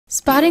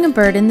Spotting a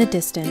bird in the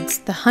distance,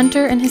 the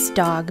hunter and his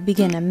dog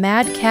begin a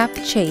madcap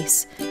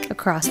chase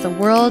across the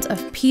world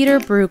of Pieter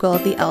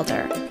Bruegel the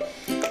Elder.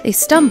 They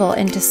stumble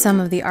into some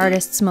of the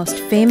artist's most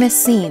famous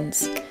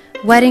scenes: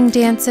 wedding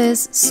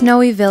dances,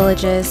 snowy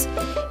villages,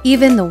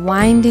 even the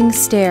winding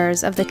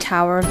stairs of the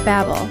Tower of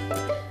Babel.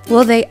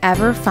 Will they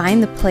ever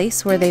find the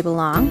place where they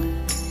belong?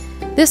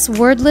 This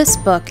wordless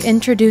book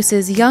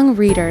introduces young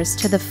readers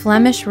to the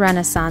Flemish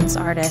Renaissance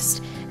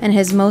artist and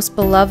his most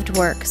beloved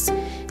works,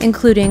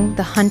 including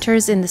The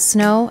Hunters in the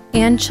Snow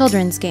and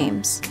children's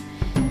games.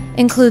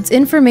 Includes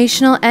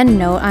informational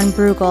endnote on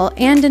Bruegel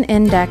and an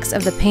index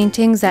of the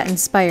paintings that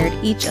inspired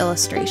each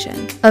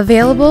illustration.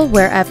 Available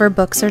wherever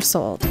books are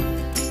sold.